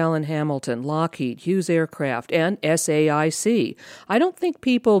 Booz Allen Hamilton, Lockheed, Hughes Aircraft, and SAIC? I don't think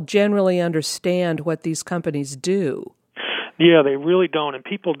people generally understand what these companies do. Yeah, they really don't, and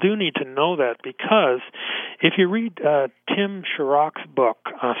people do need to know that, because if you read Tim Sharrock's book,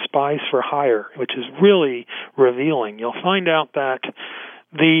 Spies for Hire, which is really revealing, you'll find out that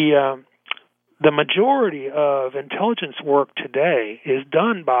the majority of intelligence work today is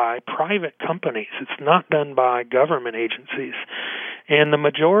done by private companies. It's not done by government agencies. And the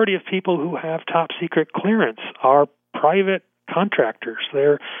majority of people who have top-secret clearance are private contractors.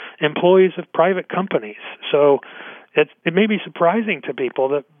 They're employees of private companies. So it may be surprising to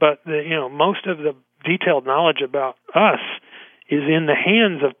people, but most of the detailed knowledge about us is in the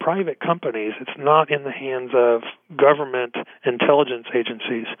hands of private companies. It's not in the hands of government intelligence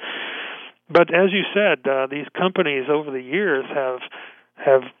agencies. But as you said, these companies over the years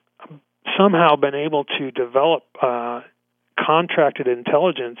have somehow been able to develop contracted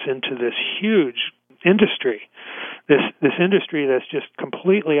intelligence into this huge industry, this industry that's just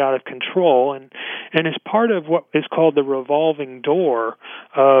completely out of control, and is part of what is called the revolving door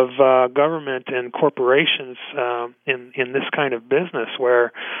of government and corporations in this kind of business,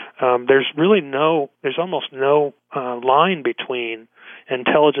 where there's almost no line between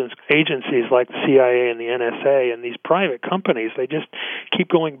intelligence agencies like the CIA and the NSA and these private companies. They just keep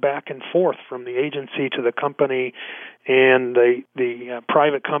going back and forth from the agency to the company, and the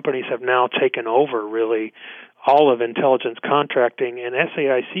private companies have now taken over really all of intelligence contracting, and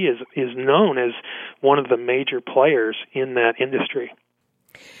SAIC is known as one of the major players in that industry.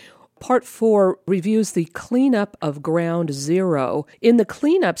 Part 4 reviews the cleanup of Ground Zero. In the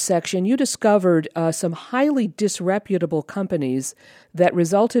cleanup section, you discovered some highly disreputable companies that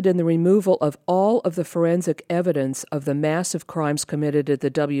resulted in the removal of all of the forensic evidence of the massive crimes committed at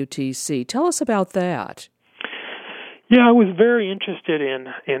the WTC. Tell us about that. Yeah, I was very interested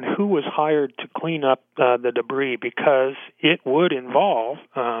in who was hired to clean up the debris because it would involve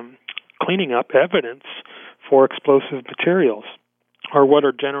cleaning up evidence for explosive materials, or what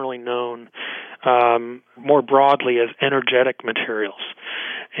are generally known more broadly as energetic materials.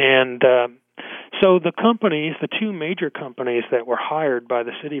 And so the companies, the two major companies that were hired by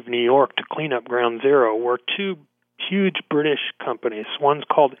the city of New York to clean up Ground Zero were two huge British companies. One's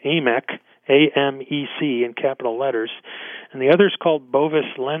called AMEC, A-M-E-C in capital letters, and the other's called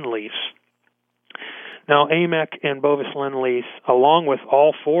Bovis Lendlease. Now, AMEC and Bovis Lendlease, along with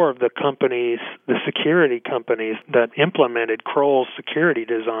all four of the companies, the security companies that implemented Kroll's security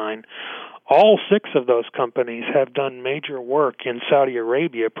design, all six of those companies have done major work in Saudi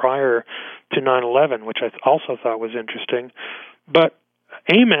Arabia prior to 9/11, which I also thought was interesting. But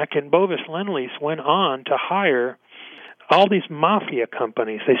AMEC and Bovis Lendlease went on to hire all these mafia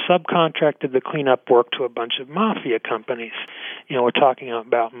companies. They subcontracted the cleanup work to a bunch of mafia companies. You know, we're talking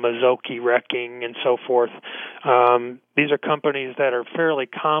about Mazzocchi Wrecking and so forth. These are companies that are fairly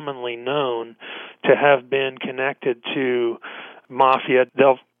commonly known to have been connected to mafia,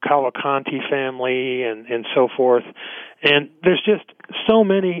 Del Cavalcanti family, and so forth. And there's just so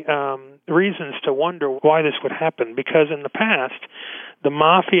many reasons to wonder why this would happen, because in the past, the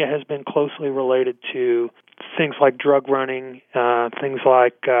mafia has been closely related to things like drug running, things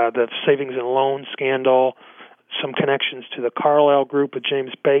like the savings and loan scandal, some connections to the Carlyle Group with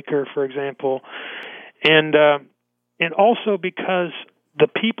James Baker, for example, and also because the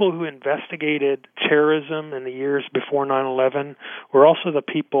people who investigated terrorism in the years before 9/11 were also the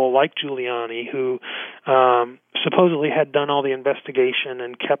people like Giuliani who supposedly had done all the investigation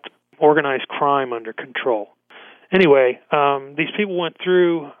and kept organized crime under control. Anyway, these people went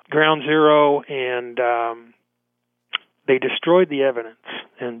through Ground Zero and they destroyed the evidence.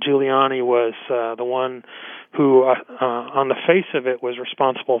 And Giuliani was the one who, on the face of it, was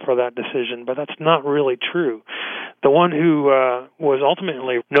responsible for that decision, but that's not really true. The one who was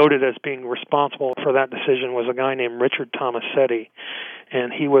ultimately noted as being responsible for that decision was a guy named Richard Tomasetti,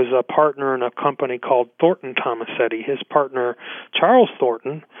 and he was a partner in a company called Thornton Tomasetti. His partner, Charles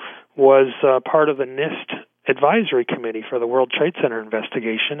Thornton, was part of the NIST advisory committee for the World Trade Center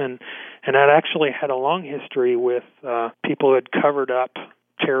investigation, and that actually had a long history with people who had covered up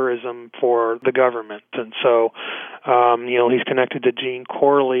terrorism for the government. And so, he's connected to Gene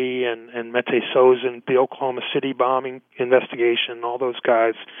Corley and Mete Sozin, the Oklahoma City bombing investigation. All those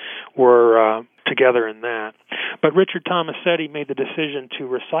guys were together in that. But Richard Tomasetti made the decision to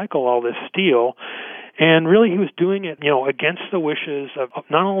recycle all this steel, and really he was doing it, against the wishes of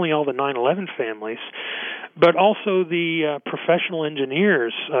not only all the 9/11 families, but also the professional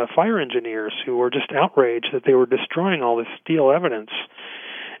engineers, fire engineers, who were just outraged that they were destroying all this steel evidence.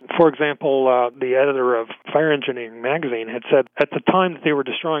 For example, the editor of Fire Engineering magazine had said at the time that they were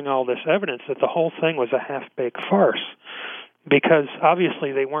destroying all this evidence that the whole thing was a half-baked farce, because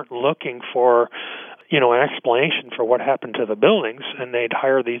obviously they weren't looking for, an explanation for what happened to the buildings, and they'd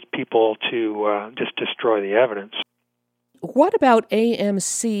hire these people to just destroy the evidence. What about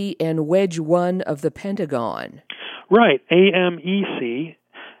AMC and Wedge 1 of the Pentagon? Right, AMEC,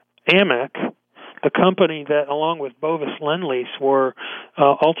 AMEC, the company that, along with Bovis Lendlease, were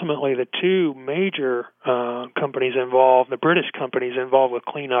ultimately the two major companies involved, the British companies involved with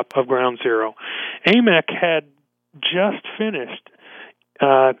cleanup of Ground Zero. AMEC had just finished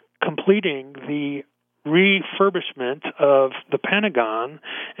completing the refurbishment of the Pentagon,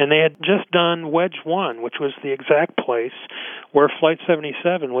 and they had just done Wedge 1, which was the exact place where Flight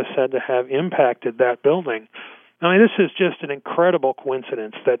 77 was said to have impacted that building. I mean, this is just an incredible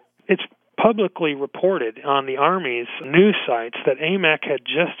coincidence that it's publicly reported on the Army's news sites that AMEC had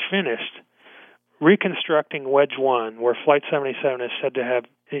just finished reconstructing Wedge 1, where Flight 77 is said to have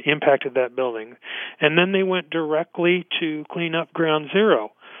impacted that building, and then they went directly to clean up Ground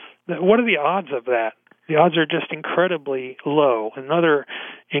Zero. What are the odds of that? The odds are just incredibly low. Another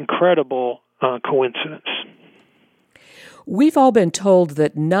incredible coincidence. We've all been told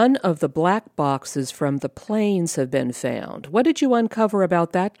that none of the black boxes from the planes have been found. What did you uncover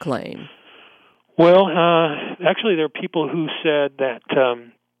about that claim? Well, actually, there are people who said that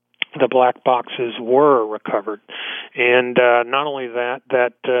the black boxes were recovered, and not only that,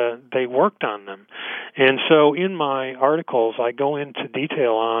 they worked on them. And so in my articles, I go into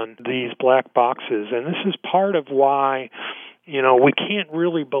detail on these black boxes, and this is part of why we can't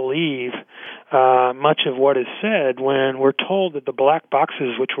really believe much of what is said when we're told that the black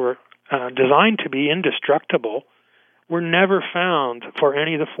boxes, which were designed to be indestructible, were never found for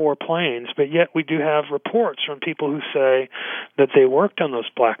any of the 4 planes, but yet we do have reports from people who say that they worked on those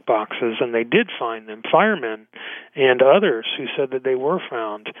black boxes and they did find them, firemen and others who said that they were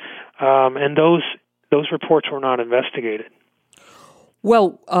found, and those reports were not investigated.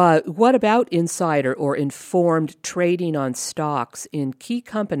 Well, what about insider or informed trading on stocks in key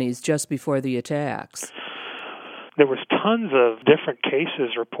companies just before the attacks? There was tons of different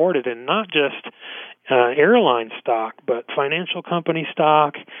cases reported, and not just airline stock, but financial company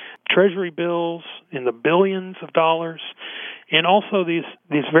stock, treasury bills in the billions of dollars, and also these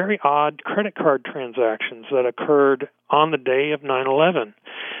very odd credit card transactions that occurred on the day of 9/11.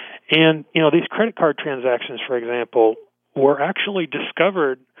 And, these credit card transactions, for example, were actually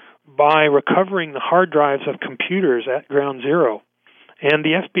discovered by recovering the hard drives of computers at Ground Zero. And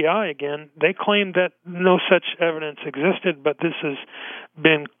the FBI, again, they claimed that no such evidence existed, but this has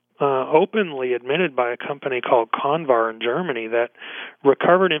been openly admitted by a company called Convar in Germany that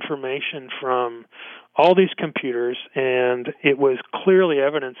recovered information from all these computers, and it was clearly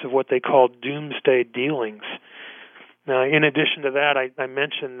evidence of what they called doomsday dealings. Now, in addition to that, I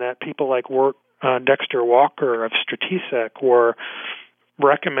mentioned that people like Dexter Walker of Strategic were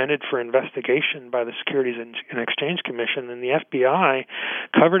recommended for investigation by the Securities and Exchange Commission, and the FBI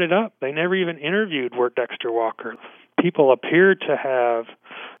covered it up. They never even interviewed Dexter Walker. People appeared to have,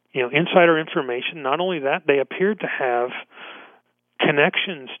 insider information. Not only that, they appeared to have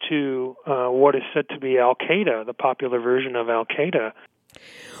connections to what is said to be Al-Qaeda, the popular version of Al-Qaeda.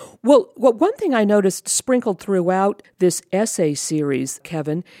 Well, one thing I noticed sprinkled throughout this essay series,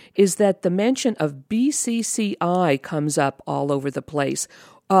 Kevin, is that the mention of BCCI comes up all over the place.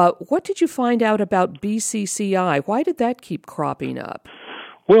 What did you find out about BCCI? Why did that keep cropping up?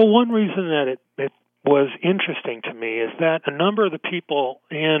 Well, one reason that it was interesting to me is that a number of the people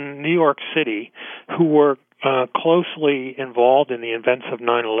in New York City who were closely involved in the events of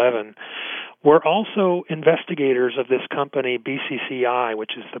 9/11 were also investigators of this company, BCCI,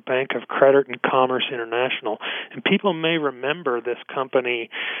 which is the Bank of Credit and Commerce International. And people may remember this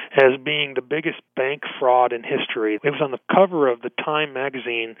company as being the biggest bank fraud in history. It was on the cover of the Time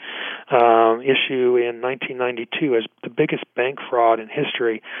magazine issue in 1992 as the biggest bank fraud in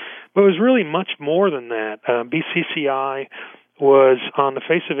history. But it was really much more than that. BCCI was, on the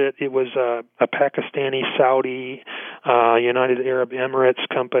face of it, it was a Pakistani, Saudi, United Arab Emirates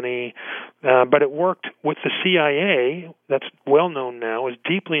company, but it worked with the CIA, that's well known now, was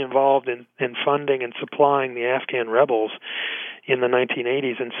deeply involved in funding and supplying the Afghan rebels in the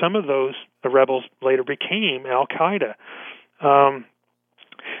 1980s, and some of those, the rebels later became Al-Qaeda.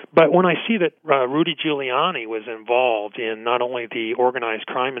 But when I see that Rudy Giuliani was involved in not only the organized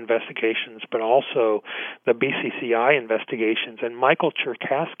crime investigations, but also the BCCI investigations, and Michael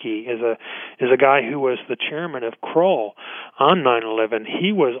Cherkasky is a guy who was the chairman of Kroll on 9/11.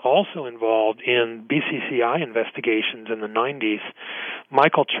 He was also involved in BCCI investigations in the 90s.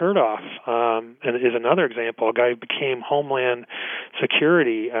 Michael Chertoff is another example, a guy who became Homeland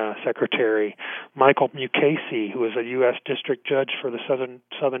Security Secretary. Michael Mukasey, who was a U.S. District Judge for the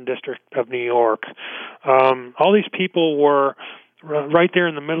Southern District of New York. All these people were right there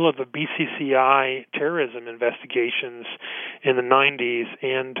in the middle of the BCCI terrorism investigations in the 90s,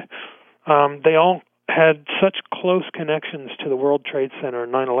 and they all had such close connections to the World Trade Center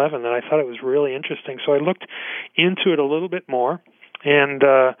in 9/11 that I thought it was really interesting. So I looked into it a little bit more, and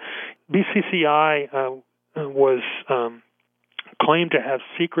BCCI was claimed to have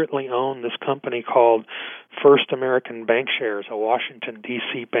secretly owned this company called First American Bankshares, a Washington,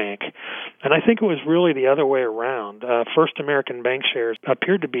 D.C. bank. And I think it was really the other way around. First American Bankshares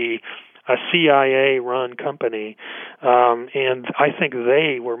appeared to be a CIA-run company, and I think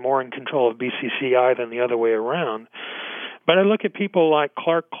they were more in control of BCCI than the other way around. But I look at people like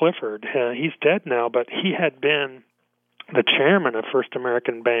Clark Clifford. He's dead now, but he had been the chairman of First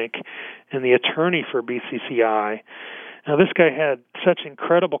American Bank and the attorney for BCCI. Now, this guy had such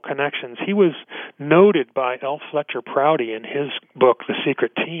incredible connections. He was noted by L. Fletcher Prouty in his book, The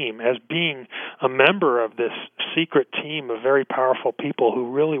Secret Team, as being a member of this secret team of very powerful people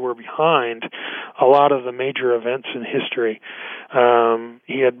who really were behind a lot of the major events in history.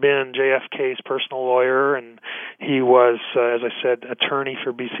 He had been JFK's personal lawyer, and he was, as I said, attorney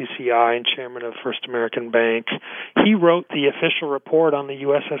for BCCI and chairman of First American Bank. He wrote the official report on the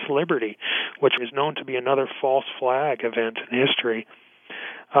USS Liberty, which is known to be another false flag event in history.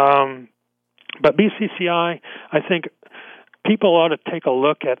 But BCCI, I think, people ought to take a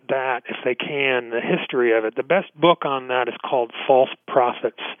look at that if they can, the history of it. The best book on that is called False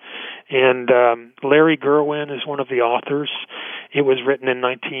Prophets, and Larry Gerwin is one of the authors. It was written in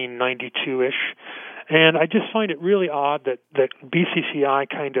 1992-ish. And I just find it really odd that BCCI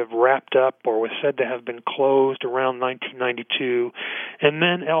kind of wrapped up or was said to have been closed around 1992, and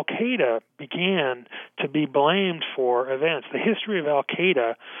then Al-Qaeda began to be blamed for events. The history of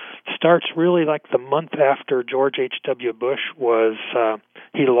Al-Qaeda starts really like the month after George H.W. Bush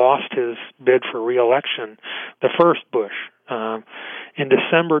he lost his bid for re-election, the first Bush. In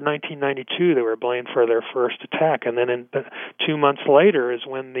December 1992, they were blamed for their first attack, and then 2 months later is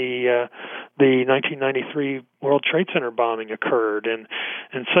when the 1993 World Trade Center bombing occurred, and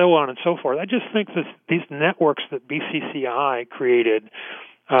so on and so forth. I just think that these networks that BCCI created,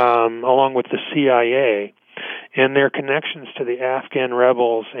 along with the CIA, and their connections to the Afghan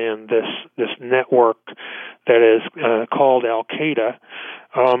rebels and this network that is called Al-Qaeda,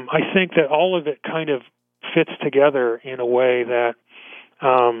 I think that all of it kind of fits together in a way that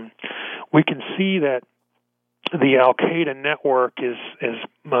we can see that the Al-Qaeda network is, as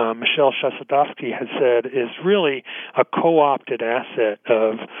Michelle Shassadowski has said, is really a co-opted asset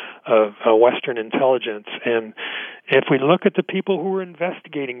of Western intelligence. And if we look at the people who were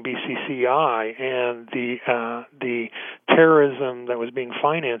investigating BCCI and the terrorism that was being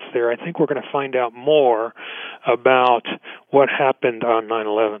financed there, I think we're going to find out more about what happened on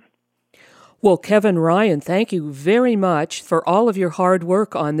 9/11. Well, Kevin Ryan, thank you very much for all of your hard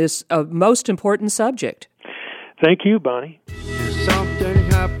work on this most important subject. Thank you, Bonnie. There's something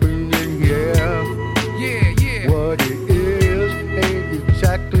happening here. Yeah. What it is ain't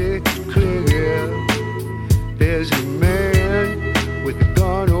exactly clear. There's a man with a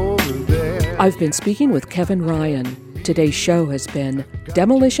gun over there. I've been speaking with Kevin Ryan. Today's show has been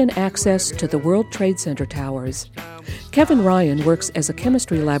Demolition Access to the World Trade Center Towers. Kevin Ryan works as a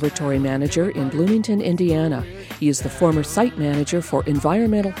chemistry laboratory manager in Bloomington, Indiana. He is the former site manager for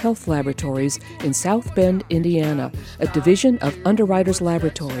Environmental Health Laboratories in South Bend, Indiana, a division of Underwriters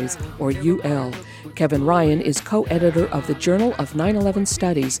Laboratories, or UL. Kevin Ryan is co-editor of the Journal of 9/11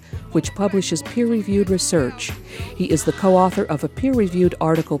 Studies, which publishes peer-reviewed research. He is the co-author of a peer-reviewed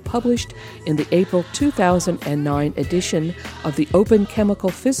article published in the April 2009 edition of the Open Chemical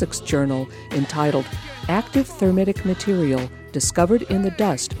Physics Journal entitled Active Thermitic Material Discovered in the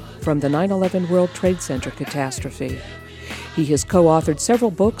Dust from the 9/11 World Trade Center Catastrophe. He has co-authored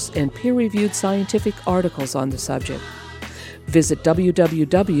several books and peer-reviewed scientific articles on the subject. Visit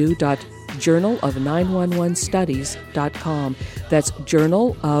www.journalof911studies.com. That's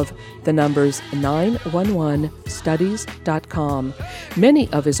journal of the numbers 911studies.com. Many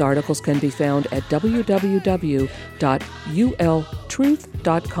of his articles can be found at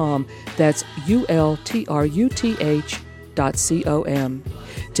www.ultruth.com. That's ultruth.com.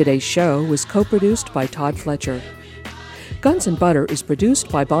 Today's show was co-produced by Todd Fletcher. Guns and Butter is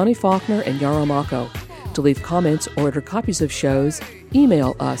produced by Bonnie Faulkner and Yarrow Mako. To leave comments or order copies of shows,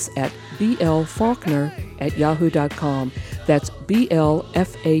 email us at blfaulkner@yahoo.com. That's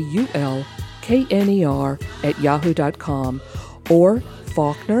blfaulkner@yahoo.com or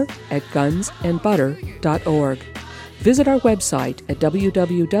faulkner@gunsandbutter.org. Visit our website at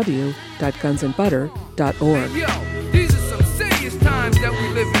www.gunsandbutter.org. Hey, yo, these are some serious times that we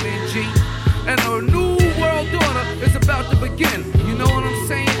living in, G. And a new world order is about to begin. You know what I'm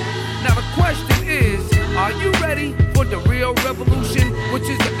saying? Now the question is, are you ready for the real revolution, which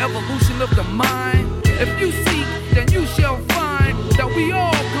is the evolution of the mind? If you see